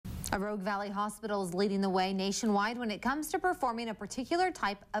A Rogue Valley hospital is leading the way nationwide when it comes to performing a particular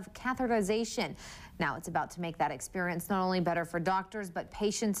type of catheterization. Now it's about to make that experience not only better for doctors, but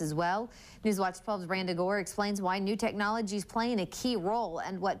patients as well. Newswatch 12's Randa Gore explains why new technology is playing a key role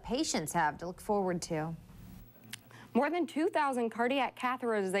and what patients have to look forward to. More than 2,000 cardiac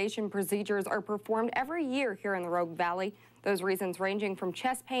catheterization procedures are performed every year here in the Rogue Valley. Those reasons ranging from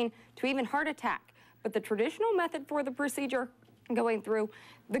chest pain to even heart attack. But the traditional method for the procedure going through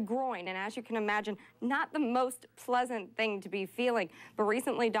the groin, and as you can imagine, not the most pleasant thing to be feeling. But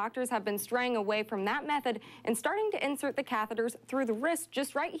recently, doctors have been straying away from that method and starting to insert the catheters through the wrist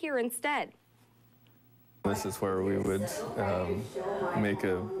just right here instead. This is where we would make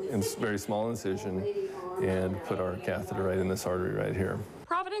a very small incision and put our catheter right in this artery right here.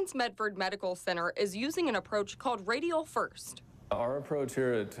 Providence Medford Medical Center is using an approach called Radial First. Our approach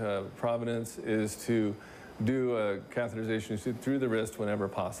here at Providence is to do a catheterization through the wrist whenever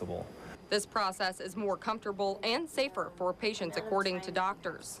possible. This process is more comfortable and safer for patients, according to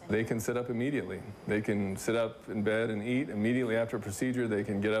doctors. They can sit up immediately. They can sit up in bed and eat immediately after a procedure. They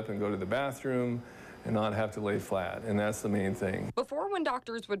can get up and go to the bathroom and not have to lay flat, and that's the main thing. Before, when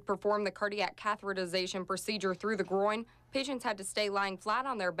doctors would perform the cardiac catheterization procedure through the groin, patients had to stay lying flat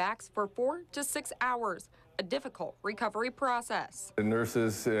on their backs for 4 to 6 hours, a difficult recovery process. The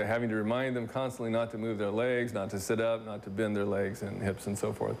nurses having to remind them constantly not to move their legs, not to sit up, not to bend their legs and hips and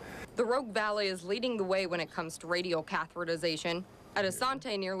so forth. The Rogue Valley is leading the way when it comes to radial catheterization. At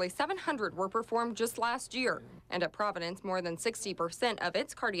Asante, nearly 700 were performed just last year. And at Providence, more than 60% of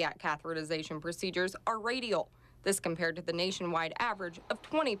its cardiac catheterization procedures are radial. This compared to the nationwide average of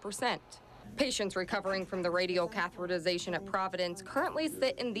 20%. Patients recovering from the radial catheterization at Providence currently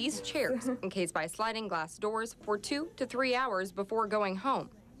sit in these chairs, encased by sliding glass doors, for 2 to 3 hours before going home.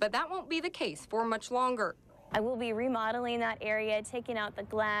 But that won't be the case for much longer. I will be remodeling that area, taking out the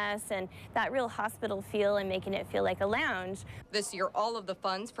glass and that real hospital feel and making it feel like a lounge. This year, all of the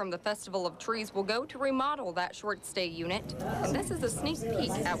funds from the Festival of Trees will go to remodel that short stay unit. And this is a sneak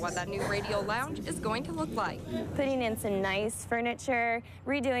peek at what that new Radial Lounge is going to look like. Putting in some nice furniture,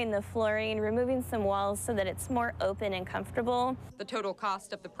 redoing the flooring, removing some walls so that it's more open and comfortable. The total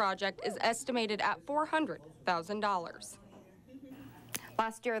cost of the project is estimated at $400,000.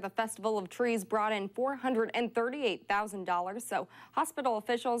 Last year, the Festival of Trees brought in $438,000, so hospital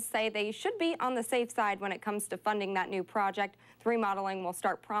officials say they should be on the safe side when it comes to funding that new project. The remodeling will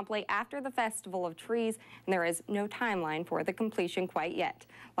start promptly after the Festival of Trees, and there is no timeline for the completion quite yet.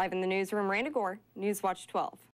 Live in the newsroom, Randa Gore, Newswatch 12.